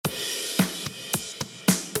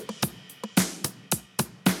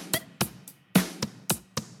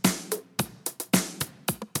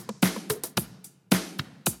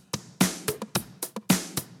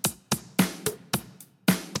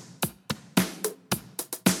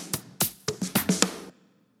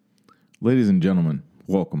Ladies and gentlemen,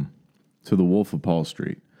 welcome to The Wolf of Paul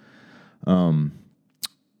Street.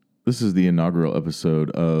 This is the inaugural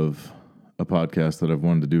episode of a podcast that I've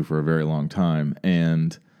wanted to do for a very long time,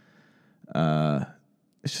 and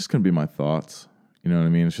it's just going to be my thoughts. You know what I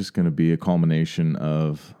mean? It's just going to be a culmination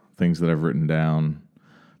of things that I've written down,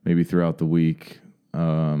 maybe throughout the week,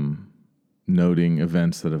 noting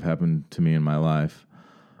events that have happened to me in my life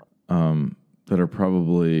that are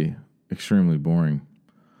probably extremely boring.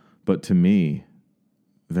 But to me,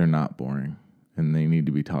 they're not boring, and they need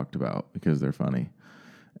to be talked about because they're funny.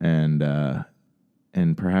 And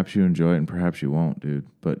perhaps you enjoy it, and perhaps you won't, dude.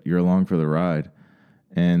 But you're along for the ride.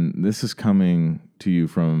 And this is coming to you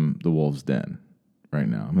from the Wolf's Den right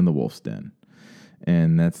now. I'm in the Wolf's Den,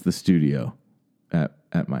 and that's the studio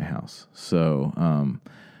at my house. So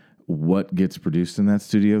what gets produced in that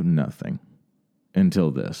studio? Nothing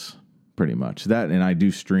until this, pretty much. That, and I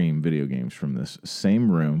do stream video games from this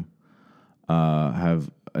same room.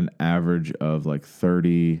 Have an average of like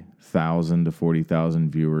 30,000 to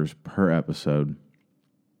 40,000 viewers per episode.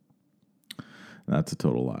 That's a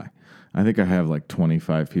total lie. I think I have like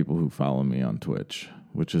 25 people who follow me on Twitch,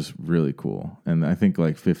 which is really cool. And I think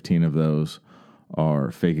like 15 of those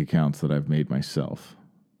are fake accounts that I've made myself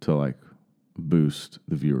to like boost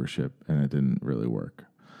the viewership, and it didn't really work.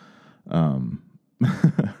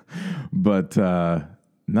 But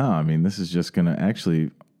no, I mean, this is just going to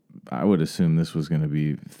actually, I would assume this was going to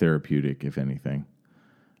be therapeutic, if anything,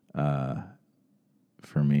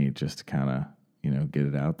 for me, just to kind of, get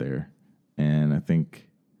it out there. And I think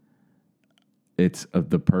it's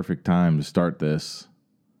the perfect time to start this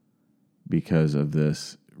because of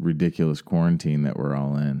this ridiculous quarantine that we're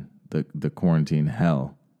all in, the quarantine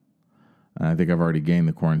hell. And I think I've already gained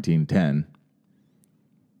the quarantine 10.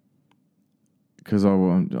 Because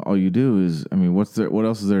all you do is, I mean, what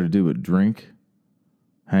else is there to do but drink,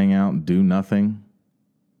 hang out, and do nothing?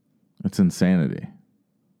 It's insanity.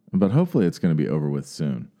 But hopefully it's going to be over with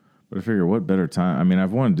soon. But I figure what better time? I mean,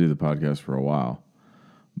 I've wanted to do the podcast for a while,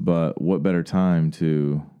 but what better time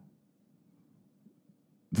to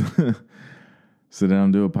sit down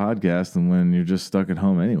and do a podcast than when you're just stuck at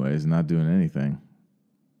home anyways, not doing anything.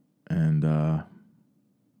 And,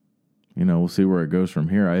 we'll see where it goes from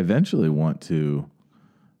here. I eventually want to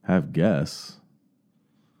have guests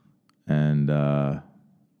and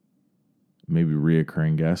maybe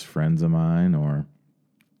reoccurring guests, friends of mine, or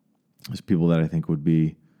just people that I think would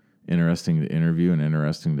be interesting to interview and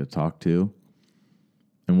interesting to talk to.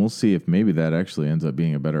 And we'll see if maybe that actually ends up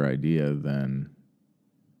being a better idea than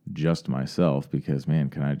just myself, because, man,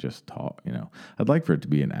 can I just talk? I'd like for it to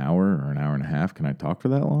be an hour or an hour and a half. Can I talk for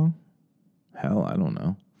that long? Hell, I don't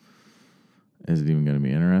know. Is it even going to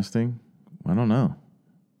be interesting? I don't know.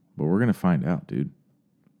 But we're going to find out, dude.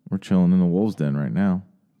 We're chilling in the Wolf's Den right now.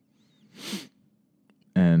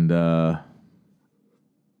 And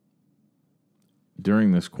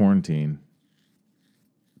during this quarantine,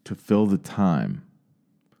 to fill the time,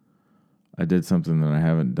 I did something that I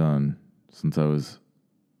haven't done since I was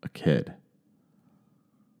a kid.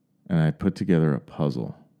 And I put together a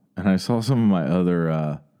puzzle. And I saw some of my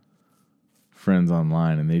other friends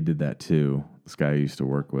online, and they did that too. This guy I used to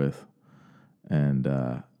work with. And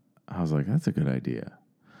I was like, that's a good idea.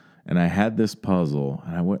 And I had this puzzle,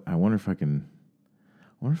 and I wonder if I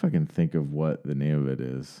can think of what the name of it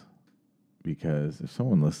is. Because if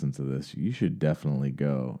someone listens to this, you should definitely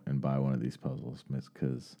go and buy one of these puzzles,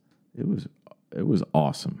 because it was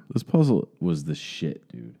awesome. This puzzle was the shit,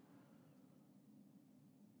 dude.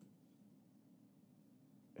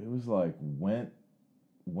 It was like went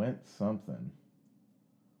something.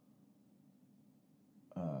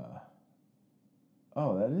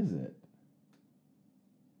 Oh, that is it.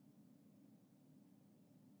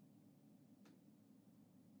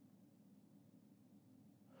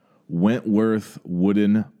 Wentworth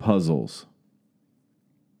Wooden Puzzles.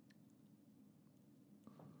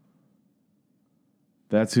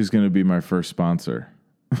 That's who's going to be my first sponsor.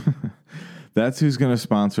 That's who's going to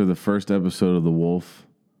sponsor the first episode of The Wolf.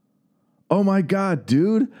 Oh my God,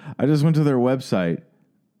 dude. I just went to their website.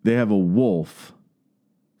 They have a wolf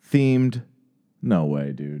themed. No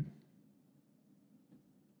way, dude.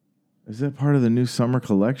 Is that part of the new summer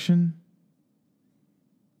collection?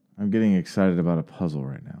 I'm getting excited about a puzzle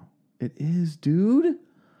right now. It is, dude.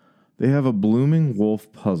 They have a blooming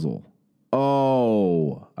wolf puzzle.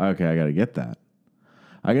 Oh, okay. I got to get that.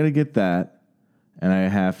 And I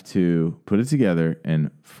have to put it together and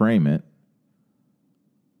frame it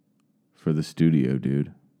for the studio,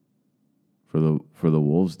 dude. For the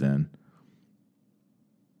Wolf's Den.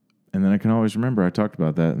 And then I can always remember I talked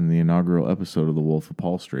about that in the inaugural episode of The Wolf of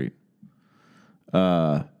Paul Street.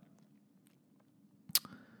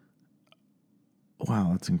 Wow,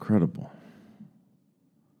 that's incredible.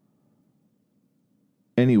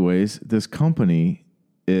 Anyways, this company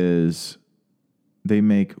they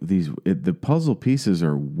make the puzzle pieces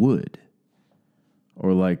are wood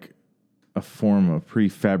or like a form of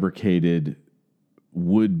prefabricated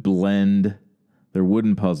wood blend. They're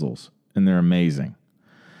wooden puzzles and they're amazing.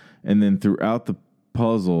 And then throughout the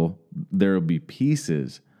puzzle, there will be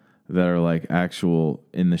pieces that are like actual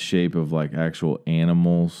in the shape of like actual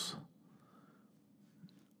animals.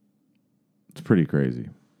 It's pretty crazy.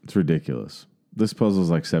 It's ridiculous. This puzzle is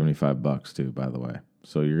like $75 too, by the way.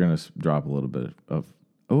 So you're going to drop a little bit of,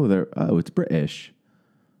 it's British.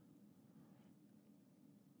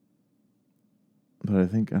 But I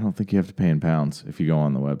don't think you have to pay in pounds. If you go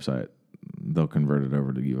on the website, they'll convert it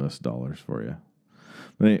over to US dollars for you.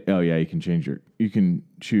 You can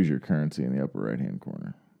choose your currency in the upper right hand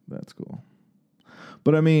corner. That's cool.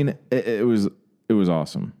 But I mean, it was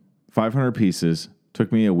awesome. 500 pieces.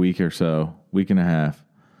 Took me a week or so, week and a half.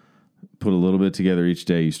 Put a little bit together each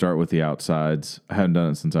day. You start with the outsides. I haven't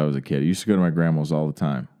done it since I was a kid. I used to go to my grandma's all the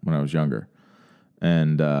time when I was younger.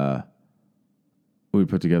 And we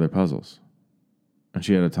put together puzzles. And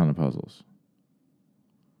she had a ton of puzzles.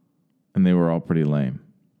 And they were all pretty lame.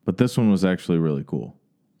 But this one was actually really cool.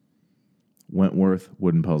 Wentworth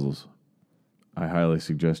Wooden Puzzles. I highly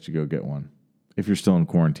suggest you go get one. If you're still in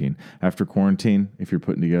quarantine. After quarantine, if you're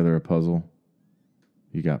putting together a puzzle,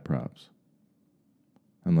 you got props.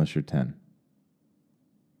 Unless you're 10.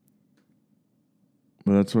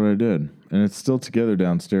 But that's what I did. And it's still together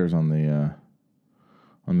downstairs on the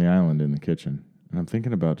island in the kitchen. And I'm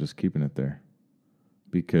thinking about just keeping it there.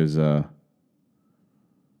 Because I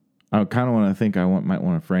kind of might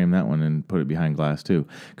want to frame that one and put it behind glass too.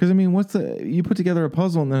 Because I mean, you put together a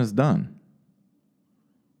puzzle and then it's done.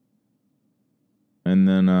 And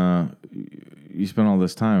then you spend all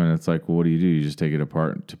this time and it's like, well, what do? You just take it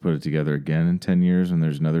apart to put it together again in 10 years when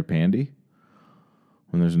there's another pandy?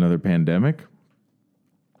 When there's another pandemic?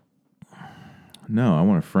 No, I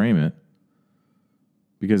want to frame it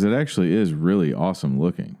because it actually is really awesome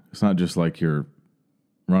looking. It's not just like your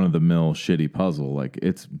run-of-the-mill shitty puzzle. Like,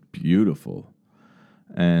 it's beautiful.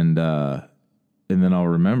 And then I'll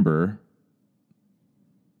remember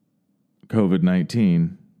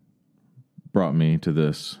COVID-19 brought me to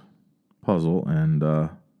this puzzle, and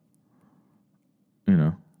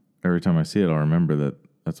every time I see it, I'll remember that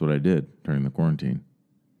that's what I did during the quarantine.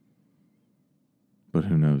 But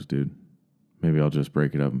who knows, dude? Maybe I'll just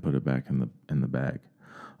break it up and put it back in the bag.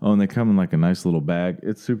 Oh, and they come in like a nice little bag.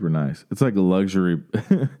 It's super nice. It's like a luxury.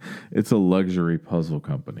 It's a luxury puzzle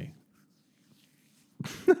company.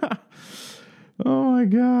 Oh my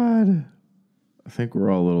God! I think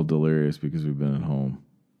we're all a little delirious because we've been at home.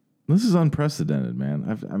 This is unprecedented, man.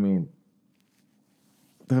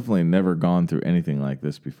 Definitely never gone through anything like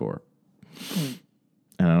this before.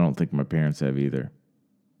 And I don't think my parents have either.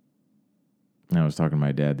 I was talking to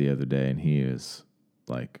my dad the other day, and he is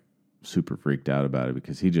like super freaked out about it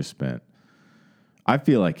because he just spent... I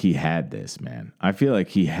feel like he had this, man. I feel like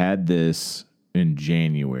he had this in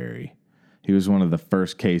January. He was one of the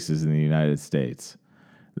first cases in the United States.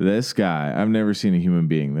 This guy, I've never seen a human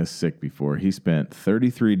being this sick before. He spent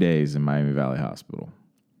 33 days in Miami Valley Hospital.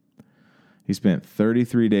 He spent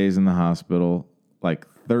 33 days in the hospital, like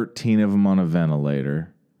 13 of them on a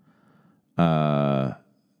ventilator. I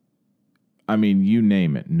mean, you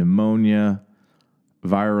name it. Pneumonia,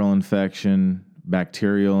 viral infection,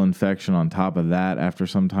 bacterial infection on top of that after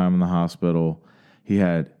some time in the hospital. He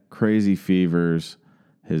had crazy fevers.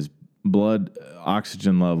 His blood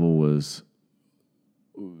oxygen level was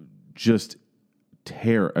just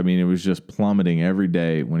I mean, it was just plummeting every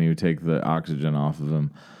day when he would take the oxygen off of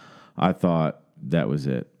him. I thought that was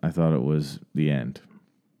it. I thought it was the end.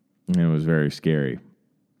 And it was very scary.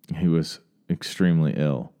 He was extremely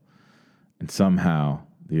ill. And somehow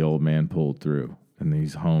the old man pulled through. And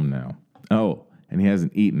he's home now. Oh, and he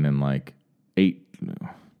hasn't eaten in like 3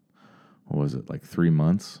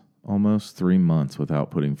 months? Almost 3 months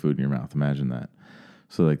without putting food in your mouth. Imagine that.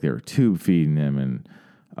 So like they were tube feeding him, and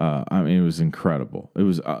I mean, it was incredible. It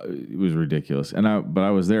was ridiculous. But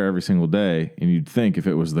I was there every single day, and you'd think if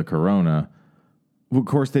it was the corona, well, of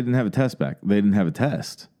course they didn't have a test back. They didn't have a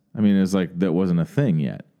test. I mean, it was like that wasn't a thing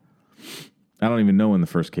yet. I don't even know when the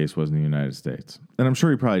first case was in the United States. And I'm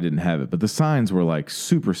sure he probably didn't have it, but the signs were like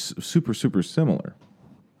super, super, super similar.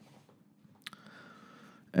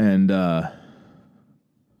 And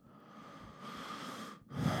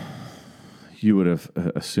you would have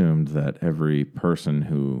assumed that every person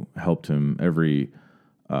who helped him, every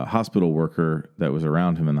hospital worker that was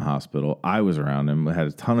around him in the hospital, I was around him, had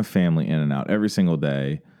a ton of family in and out every single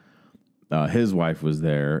day. His wife was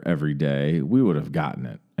there every day. We would have gotten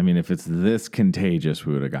it. I mean, if it's this contagious,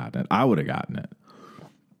 we would have gotten it. I would have gotten it.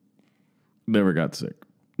 Never got sick.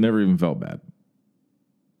 Never even felt bad.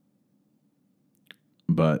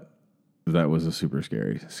 But that was a super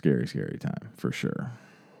scary time for sure.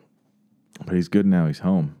 But he's good now. He's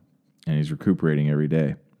home and he's recuperating every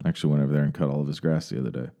day. Actually went over there and cut all of his grass the other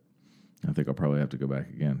day. I think I'll probably have to go back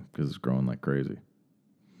again because it's growing like crazy.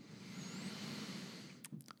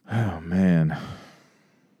 Oh, man.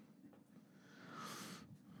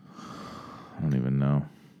 I don't even know.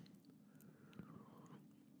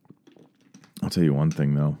 I'll tell you one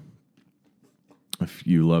thing, though. If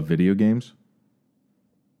you love video games,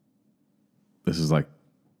 this is like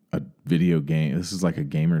a video game. This is like a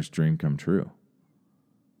gamer's dream come true.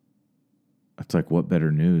 It's like, what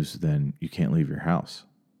better news than you can't leave your house?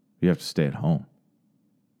 You have to stay at home.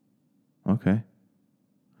 Okay.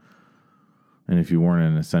 And if you weren't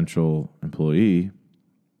an essential employee,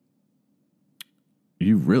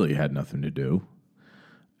 you really had nothing to do.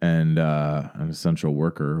 And an essential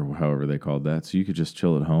worker, or however they called that. So you could just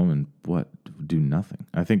chill at home and do nothing.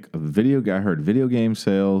 I think I heard video game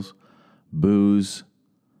sales, booze.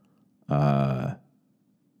 There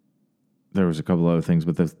was a couple other things,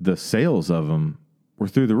 but the sales of them were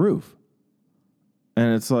through the roof.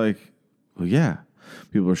 And it's like, well, yeah,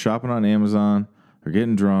 people are shopping on Amazon. They're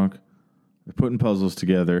getting drunk. They're putting puzzles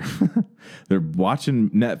together. They're watching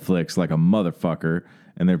Netflix like a motherfucker,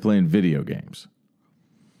 and they're playing video games.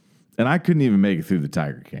 And I couldn't even make it through the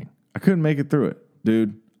Tiger King. I couldn't make it through it,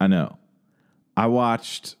 dude. I know. I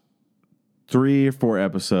watched 3 or 4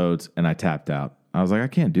 episodes, and I tapped out. I was like, I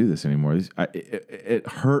can't do this anymore. It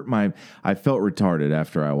hurt I felt retarded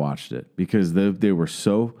after I watched it because they were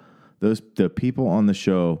the people on the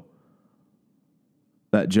show,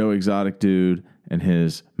 that Joe Exotic dude and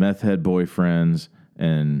his meth head boyfriends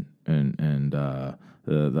and the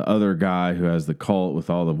other guy who has the cult with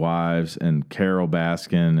all the wives and Carol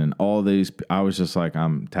Baskin and all these. I was just like,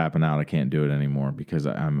 I'm tapping out. I can't do it anymore because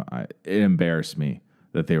it embarrassed me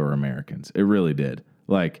that they were Americans. It really did.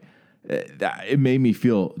 Like, it made me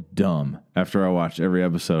feel dumb after I watched every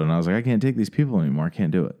episode, and I was like, I can't take these people anymore. I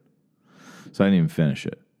can't do it. So I didn't even finish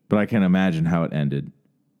it. But I can imagine how it ended.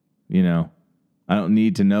 You know, I don't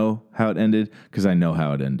need to know how it ended because I know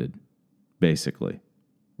how it ended, basically.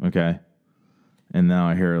 Okay? And now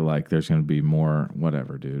I hear like there's going to be more,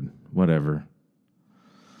 whatever, dude. Whatever.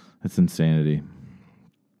 It's insanity.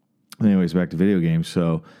 Anyways, back to video games.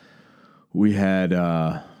 So we had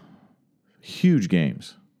huge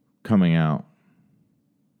games coming out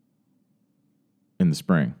in the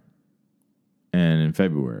spring and in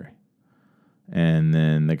February. And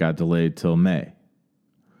then they got delayed till May.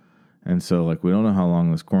 And so like we don't know how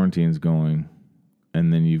long this quarantine's going.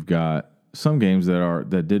 And then you've got some games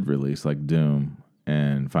that did release, like Doom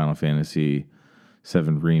and Final Fantasy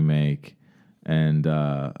VII Remake and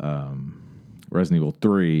Resident Evil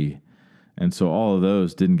 3. And so all of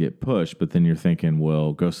those didn't get pushed, but then you're thinking,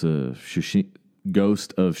 well, Ghost of Tsushima?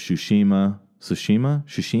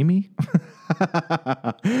 Shishimi?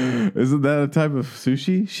 Isn't that a type of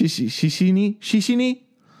sushi? Shishini?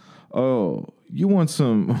 Oh, you want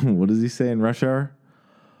some, what does he say in Rush Hour?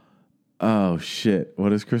 Oh, shit. What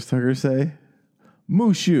does Chris Tucker say?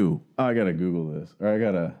 Mushu. Oh, I gotta Google this. Or I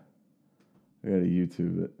gotta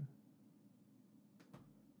YouTube it.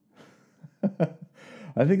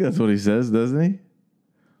 I think that's what he says, doesn't he?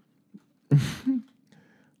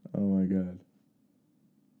 Oh, my God.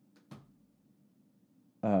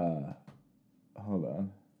 Hold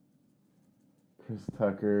on. Chris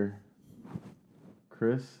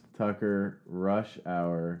Tucker, Rush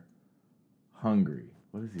Hour, Hungry.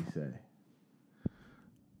 What does he say?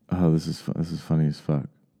 Oh, this is funny as fuck.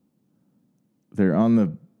 They're on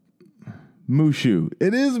the Mushu.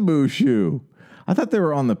 It is Mushu. I thought they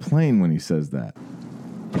were on the plane when he says that.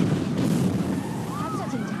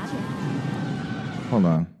 Hold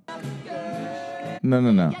on.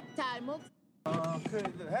 No.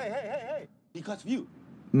 Hey. Because of you.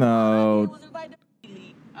 No.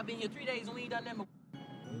 I've been here 3 days and we ain't done that.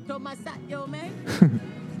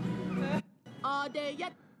 All day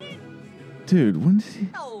yet. Dude, when did he?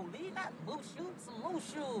 No, Lee, not Mushu, some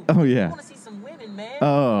Mushu. Oh, yeah. I want to see some women, man.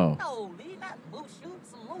 Oh. No, Lee, not Mushu,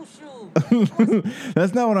 some Mushu.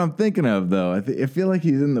 That's not what I'm thinking of, though. I feel like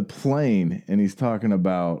he's in the plane and he's talking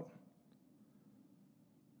about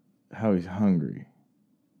how he's hungry.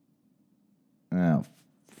 Oh,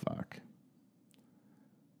 fuck.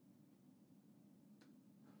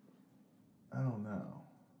 I don't know.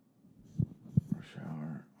 Rush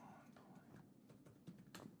Hour.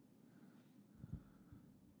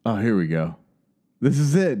 Oh, here we go. This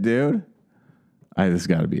is it, dude. This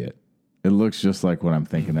got to be it. It looks just like what I'm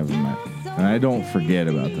thinking of in my... And I don't forget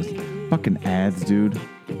about this. Fucking ads, dude.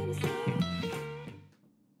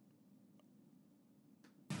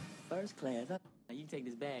 First class. Now you take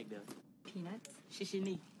this bag, though. Peanuts.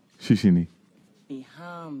 Shishini. Shishini.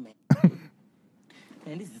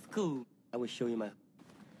 Man, this is cool. I will show you my...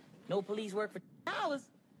 No police work for hours.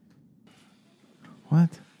 What?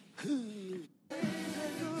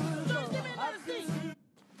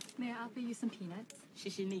 May I offer you some peanuts?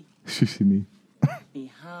 Shishini. Shishini.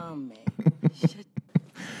 Man.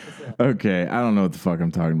 Okay, I don't know what the fuck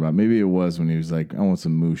I'm talking about. Maybe it was when he was like, I want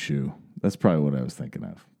some Mushu. That's probably what I was thinking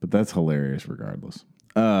of. But that's hilarious regardless.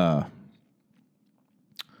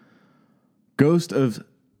 Ghost of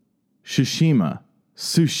Tsushima.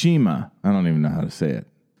 I don't even know how to say it.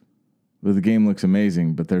 But the game looks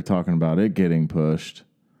amazing, but they're talking about it getting pushed.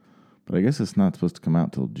 But I guess it's not supposed to come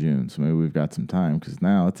out till June, so maybe we've got some time, because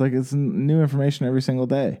now it's like it's new information every single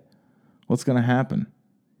day. What's going to happen?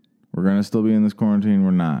 We're going to still be in this quarantine?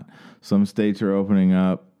 We're not. Some states are opening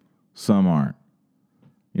up, some aren't.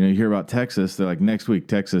 You know, you hear about Texas, they're like, next week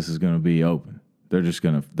Texas is going to be open. They're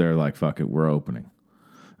like, fuck it, we're opening.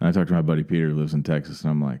 And I talked to my buddy Peter who lives in Texas,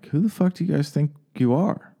 and I'm like, who the fuck do you guys think you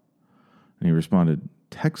are? And he responded,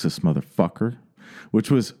 Texas, motherfucker.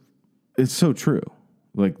 It's so true.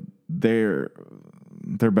 Like, they're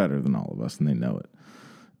better than all of us, and they know it.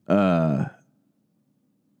 But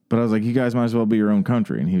I was like, you guys might as well be your own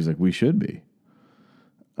country. And he was like, we should be.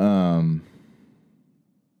 But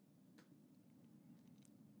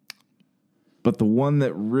the one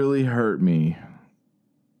that really hurt me,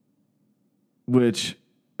 which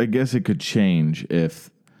I guess it could change if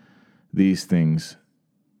these things,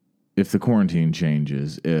 if the quarantine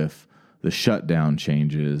changes, if the shutdown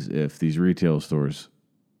changes, if these retail stores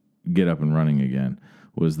get up and running again,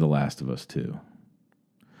 was The Last of Us 2.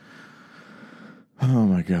 Oh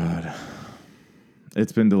my God.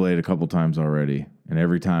 It's been delayed a couple times already. And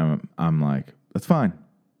every time I'm like, that's fine.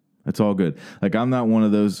 It's all good. Like, I'm not one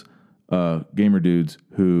of those gamer dudes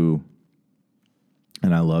who,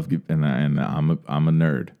 and I love, and I'm a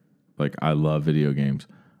nerd. Like, I love video games.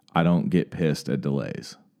 I don't get pissed at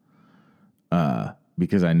delays.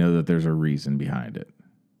 Because I know that there's a reason behind it.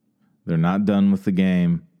 They're not done with the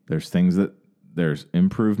game. There's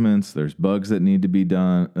improvements. There's bugs that need to be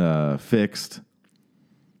fixed.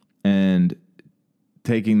 And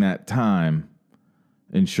taking that time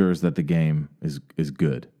ensures that the game is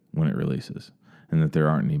good when it releases, and that there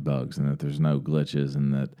aren't any bugs, and that there's no glitches,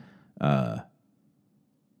 and that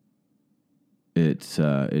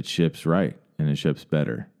it ships right and it ships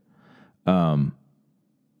better.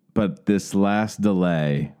 But this last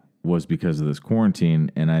delay was because of this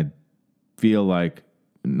quarantine, and I feel like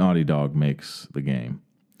Naughty Dog makes the game,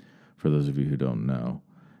 for those of you who don't know.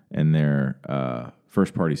 And they're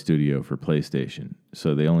first-party studio for PlayStation,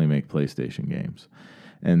 so they only make PlayStation games.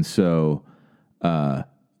 And so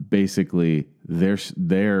basically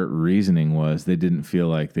their reasoning was they didn't feel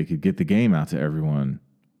like they could get the game out to everyone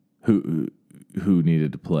who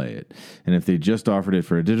needed to play it. And if they just offered it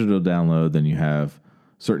for a digital download, then you have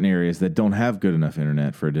certain areas that don't have good enough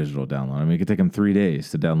internet for a digital download. I mean, it could take them 3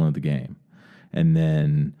 days to download the game. And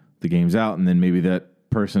then the game's out, and then maybe that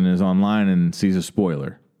person is online and sees a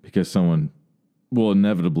spoiler because someone will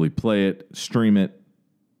inevitably play it, stream it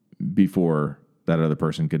before that other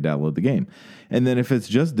person could download the game. And then if it's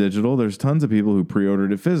just digital, there's tons of people who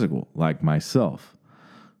pre-ordered it physical, like myself.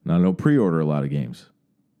 Now, I don't pre-order a lot of games.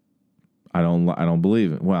 I don't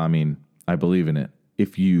believe it. Well, I mean, I believe in it.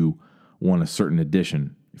 If you want a certain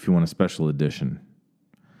edition, if you want a special edition,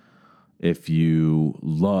 if you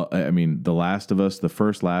love, I mean, The Last of Us, the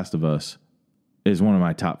first Last of Us is one of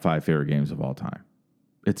my top 5 favorite games of all time.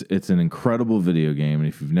 It's an incredible video game, and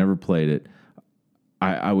if you've never played it,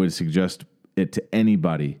 I would suggest it to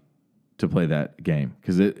anybody to play that game,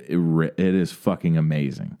 because it is fucking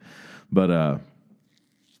amazing. But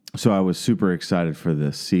so I was super excited for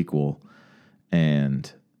the sequel,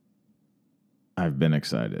 and I've been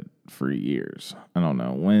excited for years. I don't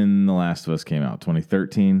know when The Last of Us came out,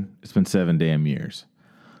 2013. It's been 7 damn years,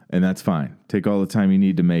 and that's fine. Take all the time you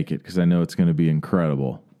need to make it, because I know it's going to be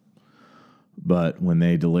incredible. But when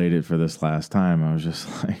they delayed it for this last time, I was just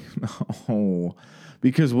like, no.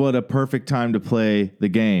 Because what a perfect time to play the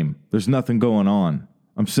game. There's nothing going on.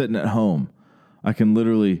 I'm sitting at home. I can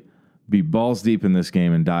literally be balls deep in this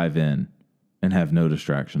game and dive in and have no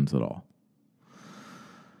distractions at all.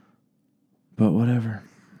 But whatever.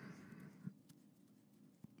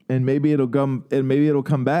 And maybe it'll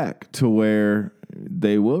come back to where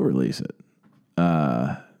they will release it,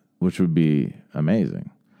 which would be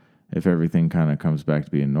amazing. if everything kind of comes back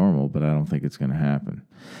to being normal, but I don't think it's going to happen.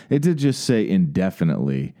 It did just say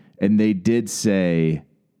indefinitely, and they did say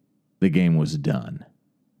the game was done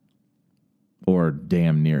or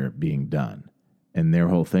damn near being done. And their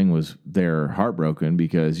whole thing was they're heartbroken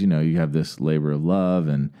because, you have this labor of love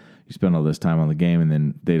and you spend all this time on the game and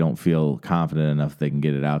then they don't feel confident enough they can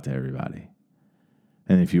get it out to everybody.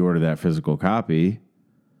 And if you order that physical copy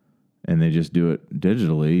and they just do it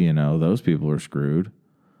digitally, those people are screwed.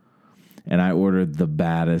 And I ordered the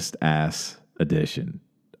baddest ass edition.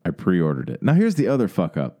 I pre-ordered it. Now, here's the other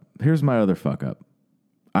fuck up. Here's my other fuck up.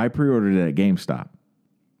 I pre-ordered it at GameStop.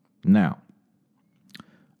 Now,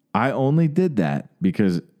 I only did that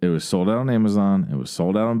because it was sold out on Amazon, it was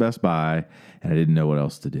sold out on Best Buy, and I didn't know what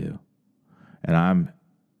else to do. And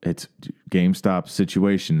it's GameStop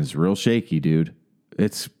situation is real shaky, dude.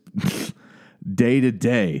 It's day to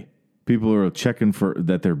day. People are checking for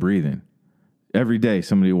that they're breathing. Every day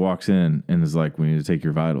somebody walks in and is like, we need to take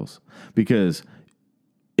your vitals. Because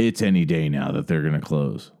it's any day now that they're going to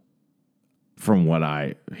close. From what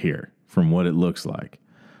I hear, from what it looks like.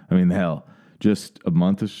 I mean, hell, just a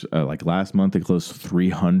month, like last month, they closed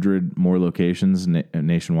 300 more locations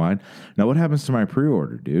nationwide. Now, what happens to my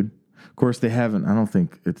pre-order, dude? Of course, they haven't, I don't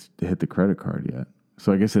think it's hit the credit card yet.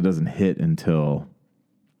 So I guess it doesn't hit until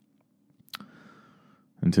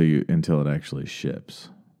it actually ships.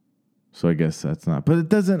 So I guess that's not, but it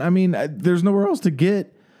doesn't, there's nowhere else to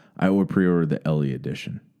get. I would pre-order the Ellie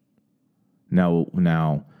edition. Now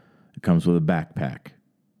it comes with a backpack.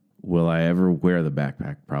 Will I ever wear the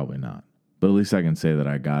backpack? Probably not. But at least I can say that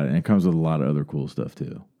I got it. And it comes with a lot of other cool stuff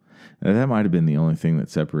too. And that might have been the only thing that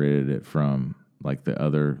separated it from like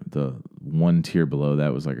the one tier below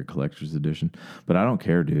that was like a collector's edition. But I don't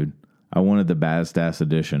care, dude. I wanted the baddest ass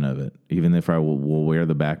edition of it. Even if I will wear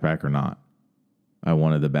the backpack or not. I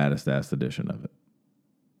wanted the baddest ass edition of it.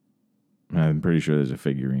 I'm pretty sure there's a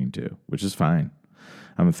figurine too, which is fine.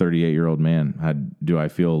 I'm a 38-year-old man. Do I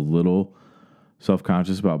feel a little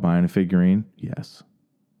self-conscious about buying a figurine? Yes.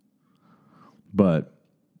 But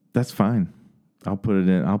that's fine. I'll put it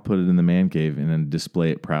in the man cave and then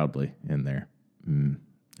display it proudly in there. And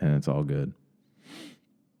it's all good.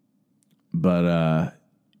 But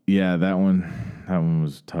yeah, that one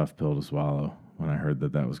was a tough pill to swallow when I heard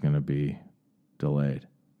that was going to be delayed.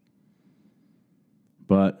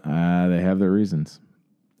 But they have their reasons,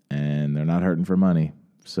 and they're not hurting for money.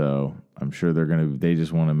 So I'm sure they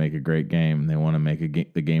just want to make a great game. They want to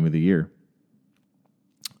make the game of the year.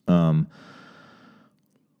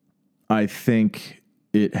 I think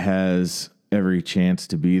it has every chance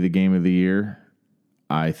to be the game of the year.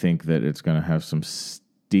 I think that it's going to have some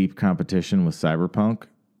steep competition with Cyberpunk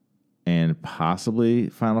and possibly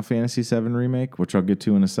Final Fantasy VII Remake, which I'll get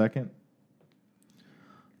to in a second.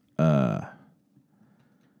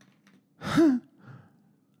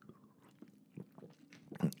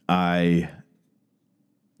 I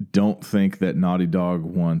don't think that Naughty Dog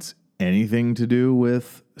wants anything to do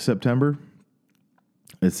with September.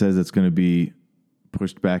 It says it's going to be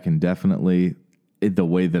pushed back indefinitely. The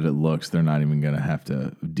way that it looks, they're not even going to have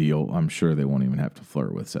to deal. I'm sure they won't even have to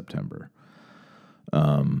flirt with September.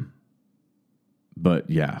 But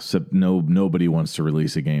yeah, nobody wants to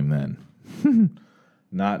release a game then.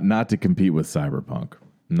 Not to compete with Cyberpunk.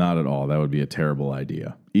 Not at all. That would be a terrible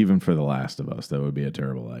idea. Even for The Last of Us, that would be a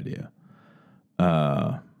terrible idea.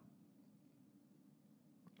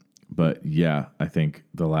 But yeah, I think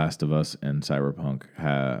The Last of Us and Cyberpunk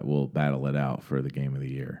will battle it out for the game of the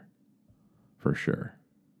year. For sure.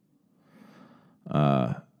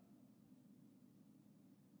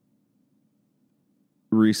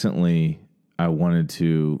 Recently, I wanted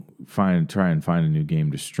to try and find a new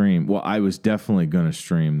game to stream. Well, I was definitely going to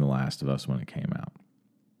stream The Last of Us when it came out.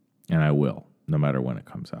 And I will, no matter when it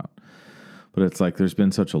comes out. But it's like there's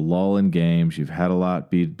been such a lull in games. You've had a lot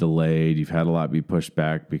be delayed. You've had a lot be pushed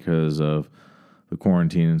back because of the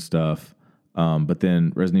quarantine and stuff. But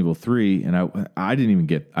then Resident Evil 3, and I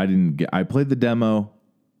played the demo,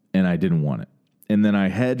 and I didn't want it. And then I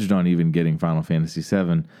hedged on even getting Final Fantasy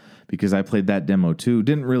VII because I played that demo too.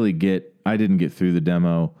 I didn't get through the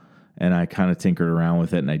demo, and I kind of tinkered around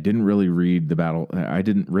with it, and I didn't really read the battle. I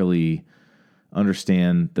didn't really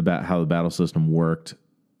understand how the battle system worked.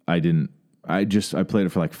 I played it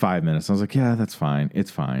for like 5 minutes. I was like, yeah, that's fine. It's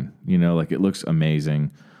fine. Like it looks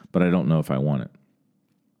amazing, but I don't know if I want it.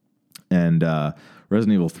 And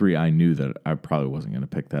Resident Evil 3, I knew that I probably wasn't going to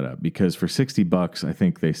pick that up because for $60, I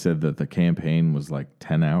think they said that the campaign was like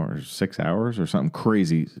 10 hours, 6 hours or something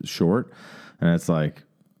crazy short. And it's like,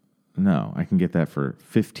 no, I can get that for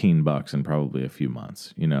 $15 in probably a few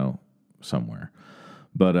months, somewhere.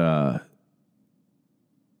 But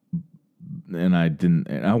and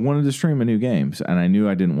I wanted to stream a new game, and I knew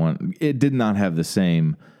it did not have the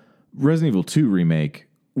same. Resident Evil 2 remake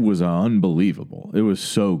was unbelievable. It was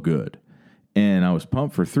so good. And I was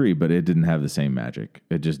pumped for 3, but it didn't have the same magic.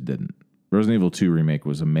 It just didn't. Resident Evil 2 remake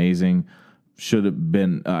was amazing. Should have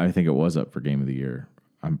been, I think it was up for Game of the Year.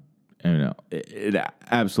 It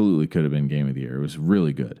absolutely could have been Game of the Year. It was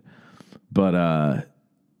really good. But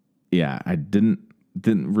yeah, I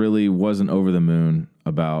wasn't over the moon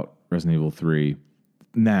about Resident Evil 3.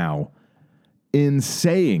 Now, in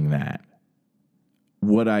saying that,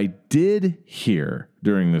 what I did hear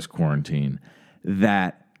during this quarantine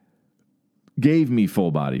that gave me full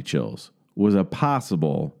body chills was a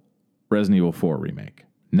possible Resident Evil 4 remake.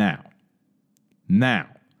 Now,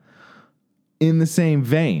 in the same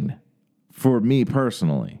vein, for me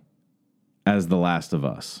personally, as The Last of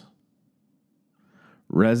Us,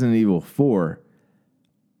 Resident Evil 4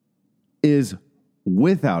 is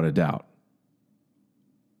without a doubt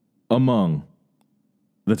among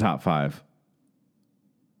the top 5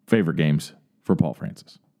 favorite games for Paul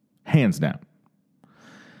Francis. Hands down.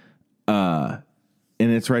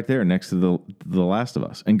 And it's right there next to the Last of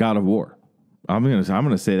Us and God of War. I'm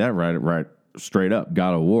gonna say that right straight up.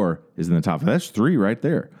 God of War is in the top 5. That's 3 right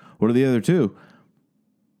there. What are the other 2?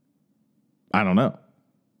 I don't know.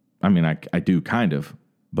 I mean, I do kind of,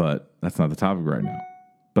 but that's not the topic right now.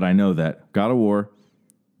 But I know that God of War,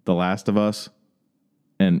 The Last of Us,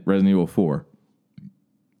 and Resident Evil 4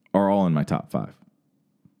 are all in my top 5.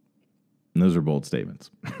 And those are bold statements.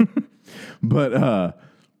 But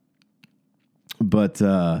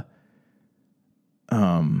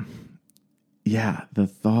yeah, the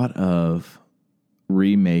thought of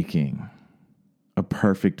remaking a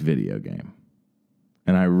perfect video game,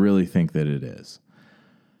 and I really think that it is.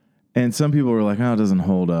 And some people were like, oh, it doesn't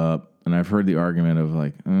hold up. And I've heard the argument of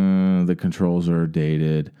like, the controls are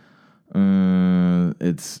dated.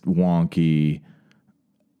 It's wonky.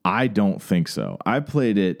 I don't think so. I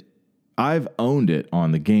played it. I've owned it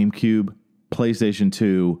on the GameCube, PlayStation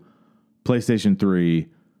 2, PlayStation 3,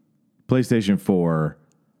 PlayStation 4.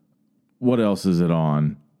 What else is it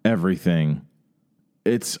on? Everything.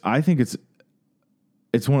 I think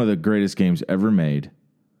it's one of the greatest games ever made.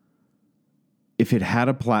 If it had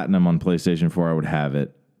a platinum on PlayStation 4, I would have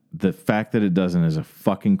it. The fact that it doesn't is a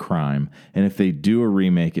fucking crime. And if they do a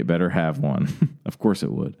remake, it better have one. Of course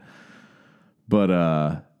it would. But,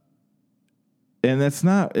 and it's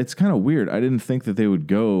kind of weird. I didn't think that they would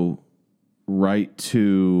go right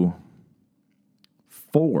to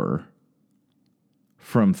 4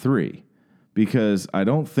 from 3. Because I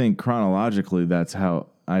don't think chronologically that's how,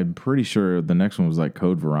 I'm pretty sure the next one was like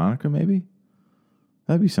Code Veronica, maybe?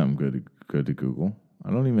 That'd be something good to Google.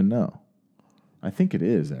 I don't even know. I think it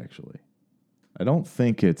is, actually. I don't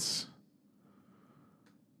think it's...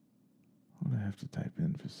 What do I have to type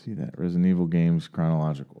in to see that? Resident Evil games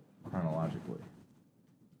chronologically.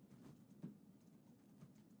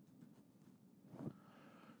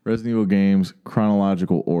 Resident Evil games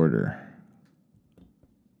chronological order.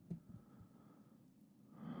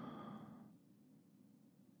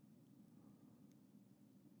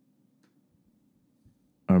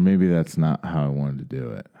 Or maybe that's not how I wanted to do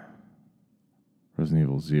it. Resident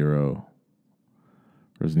Evil 0.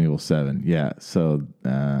 Resident Evil 7. Yeah, so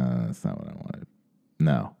that's not what I wanted.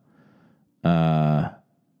 No.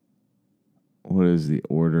 What is the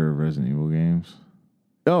order of Resident Evil games?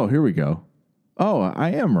 Oh, here we go. Oh,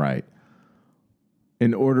 I am right.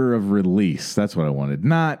 In order of release. That's what I wanted.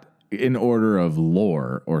 Not in order of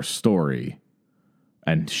lore or story.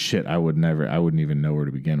 And shit, I wouldn't even know where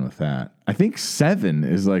to begin with that. I think 7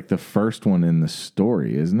 is like the first one in the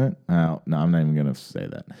story, isn't it? Oh, no, I'm not even going to say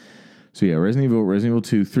that. So yeah, Resident Evil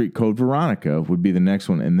 2, 3, Code Veronica would be the next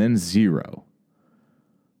one, and then 0.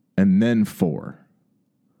 And then 4.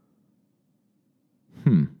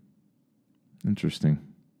 Interesting.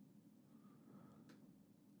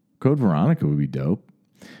 Code Veronica would be dope.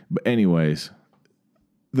 But anyways,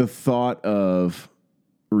 the thought of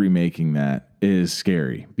remaking that is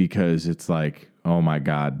scary because it's like, oh my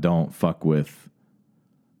God, don't fuck with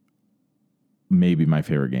maybe my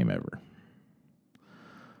favorite game ever.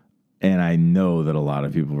 And I know that a lot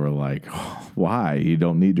of people were like, oh, why? You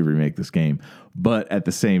don't need to remake this game. But at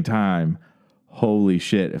the same time, holy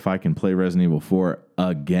shit, if I can play Resident Evil 4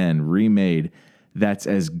 again, remade, that's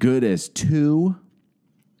as good as 2,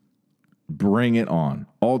 bring it on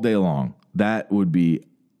all day long. That would be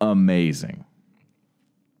amazing.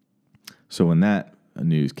 So when that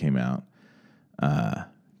news came out,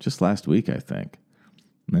 just last week, I think,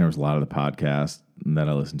 and there was a lot of the podcasts that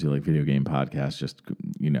I listened to, like video game podcasts, just,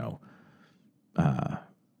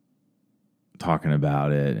 talking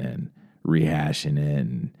about it and rehashing it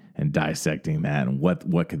and dissecting that and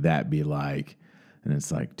what could that be like. And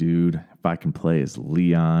it's like, dude, if I can play as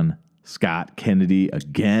Leon Scott Kennedy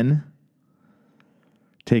again,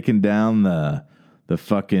 taking down the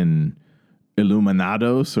fucking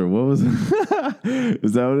Illuminados, or what was it?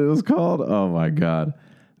 Is that what it was called? Oh my God.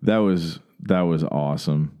 That was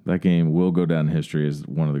awesome. That game will go down in history as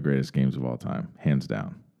one of the greatest games of all time, hands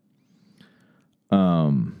down.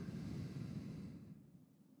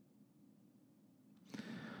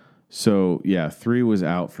 So yeah, 3 was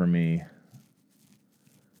out for me.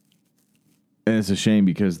 And it's a shame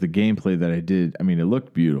because the gameplay that I did, I mean, it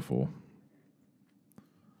looked beautiful.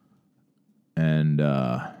 And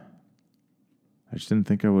I just didn't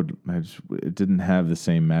think I would. It didn't have the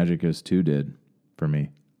same magic as 2 did for me.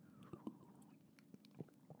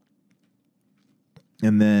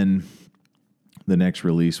 And then the next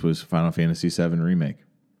release was Final Fantasy VII Remake.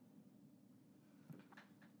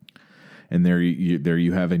 And there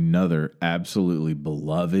you have another absolutely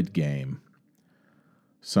beloved game.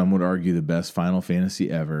 Some would argue the best Final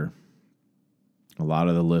Fantasy ever. A lot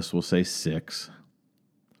of the lists will say 6.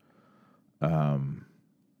 Or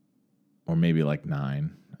maybe like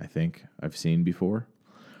 9, I think I've seen before.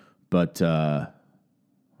 But, or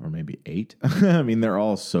maybe 8. I mean, they're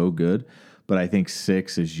all so good. But I think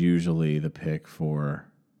 6 is usually the pick for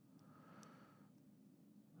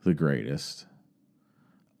the greatest.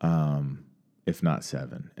 If not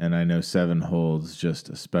 7. And I know 7 holds just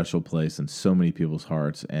a special place in so many people's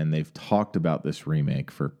hearts, and they've talked about this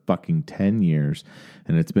remake for fucking 10 years,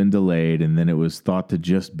 and it's been delayed, and then it was thought to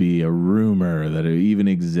just be a rumor that it even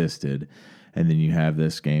existed, and then you have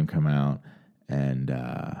this game come out, and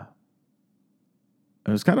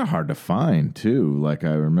it was kind of hard to find, too. Like,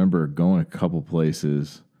 I remember going a couple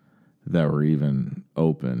places that were even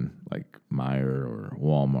open, like Meijer or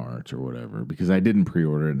Walmart or whatever, because I didn't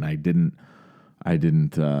pre-order it, and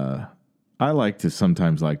I like to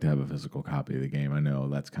sometimes like to have a physical copy of the game. I know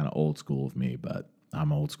that's kind of old school of me, but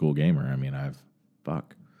I'm an old school gamer. I mean, I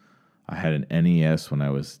had an NES when I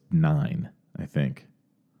was 9, I think.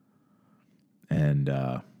 And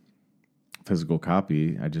physical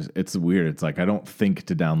copy, it's weird. It's like I don't think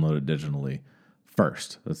to download it digitally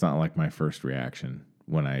first. That's not like my first reaction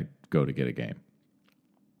when I go to get a game.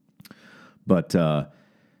 But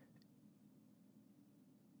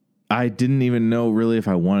I didn't even know really if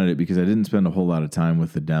I wanted it because I didn't spend a whole lot of time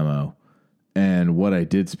with the demo. And what I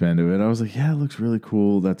did spend of it, I was like, yeah, it looks really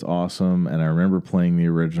cool. That's awesome. And I remember playing the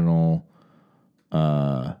original,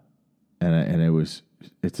 and it's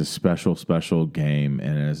a special game.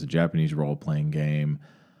 And as a Japanese role-playing game,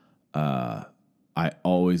 I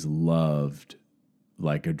always loved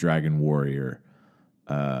like a Dragon Warrior.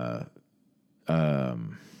 What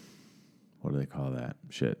do they call that?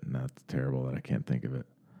 Shit, that's terrible that I can't think of it.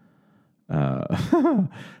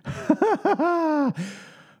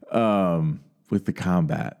 With the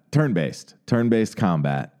combat, turn-based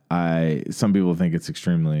combat. Some people think it's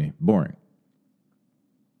extremely boring.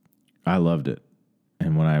 I loved it.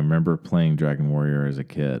 And when I remember playing Dragon Warrior as a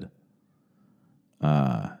kid,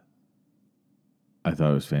 I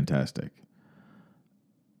thought it was fantastic.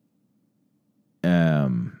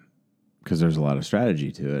 Because there's a lot of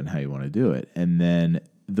strategy to it and how you want to do it. And then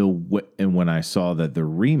when I saw that the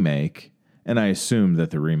remake, and I assumed that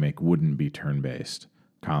the remake wouldn't be turn-based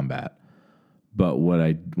combat, but when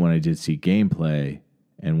I did see gameplay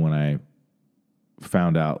and when I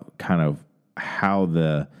found out kind of how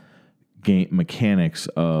the game mechanics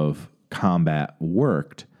of combat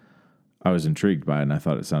worked, I was intrigued by it, and I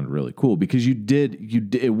thought it sounded really cool because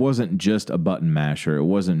it wasn't just a button masher. It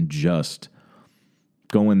wasn't just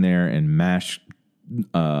go in there and mash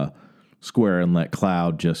square and let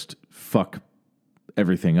Cloud just fuck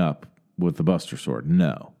everything up with the Buster Sword.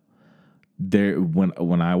 No.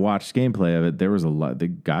 When I watched gameplay of it, there was a lot. The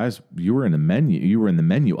guys, you were in the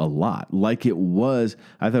menu a lot. Like it was,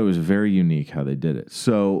 I thought it was very unique how they did it.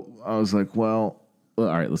 So I was like, well, all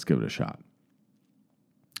right, let's give it a shot.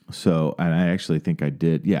 So, and I actually think I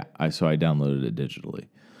did. Yeah. So I downloaded it digitally,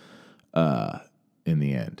 in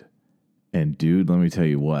the end. And dude, let me tell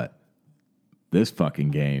you what, this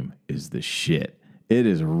fucking game is the shit. It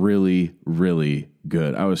is really, really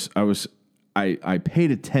good. I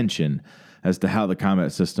paid attention as to how the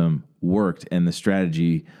combat system worked and the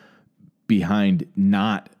strategy behind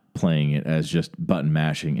not playing it as just button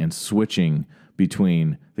mashing and switching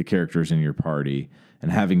between the characters in your party and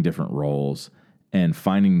having different roles and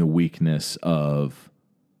finding the weakness of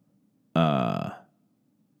the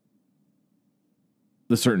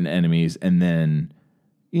certain enemies and then,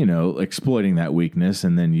 exploiting that weakness,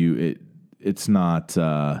 and then it's not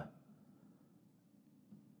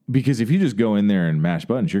Because if you just go in there and mash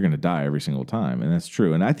buttons, you're going to die every single time. And that's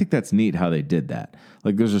true. And I think that's neat how they did that.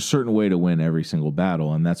 Like, there's a certain way to win every single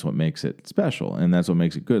battle, and that's what makes it special. And that's what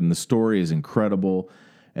makes it good. And the story is incredible.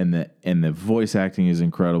 And the voice acting is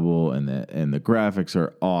incredible. And the graphics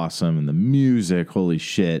are awesome. And the music, holy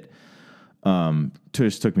shit.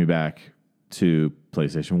 Just took me back to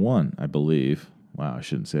PlayStation 1, I believe. Wow, I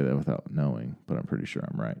shouldn't say that without knowing, but I'm pretty sure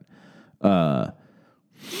I'm right.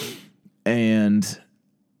 And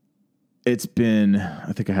it's been,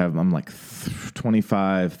 I'm like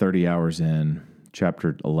 25, 30 hours in,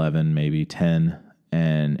 chapter 11, maybe 10,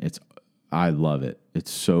 and I love it.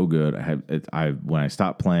 It's so good. When I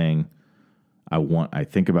stop playing, I'm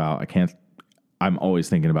always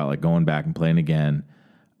thinking about like going back and playing again.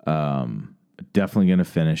 Definitely going to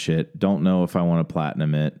finish it. Don't know if I want to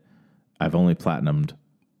platinum it. I've only platinumed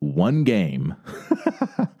one game.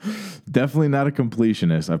 Definitely not a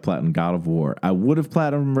completionist. I've platinumed God of War. I would have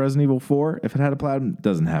platinumed Resident Evil 4 if it had a platinum.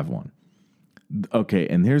 Doesn't have one. Okay,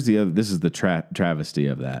 and here's the other. This is the travesty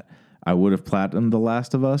of that. I would have platinumed The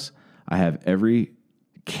Last of Us. I have every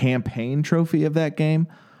campaign trophy of that game.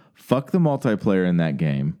 Fuck the multiplayer in that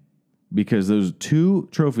game, because those 2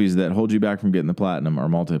 trophies that hold you back from getting the platinum are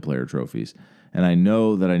multiplayer trophies. And I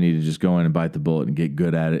know that I need to just go in and bite the bullet and get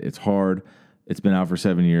good at it. It's hard. It's been out for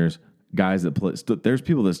 7 years. Guys that play, there's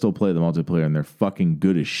people that still play the multiplayer, and they're fucking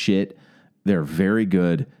good as shit. They're very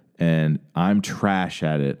good, and I'm trash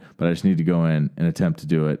at it, but I just need to go in and attempt to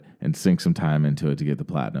do it and sink some time into it to get the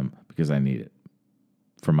platinum, because I need it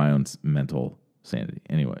for my own mental sanity.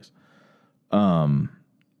 Anyways, what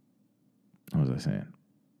was I saying?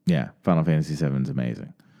 Yeah, Final Fantasy VII is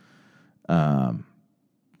amazing.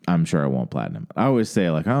 I'm sure I won't platinum. I always say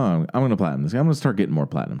like, oh, I'm going to platinum this. I'm going to start getting more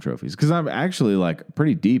platinum trophies, because I'm actually like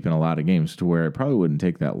pretty deep in a lot of games to where it probably wouldn't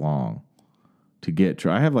take that long to get.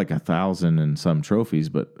 I have like 1,000 and some trophies,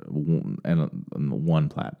 but one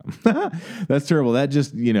platinum. That's terrible. That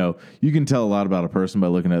just, you can tell a lot about a person by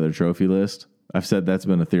looking at their trophy list. I've said that's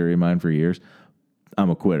been a theory of mine for years. I'm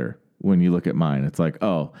a quitter. When you look at mine, it's like,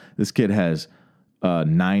 oh, this kid has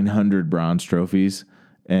 900 bronze trophies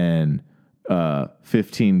and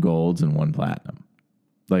 15 golds and 1 platinum.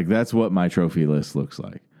 Like, that's what my trophy list looks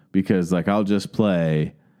like. Because like, I'll just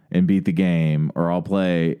play and beat the game, or I'll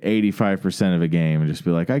play 85% of a game and just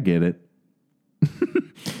be like, I get it.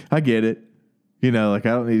 I get it. Like, I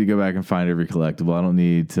don't need to go back and find every collectible. I don't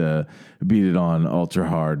need to beat it on ultra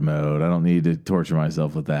hard mode. I don't need to torture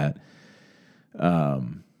myself with that.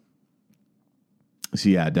 So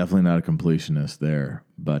yeah, definitely not a completionist there.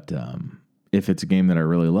 But if it's a game that I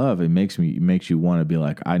really love, it makes you want to be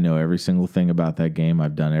like, I know every single thing about that game.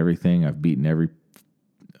 I've done everything. I've beaten every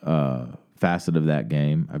facet of that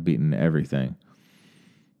game. I've beaten everything.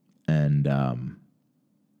 And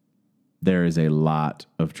there is a lot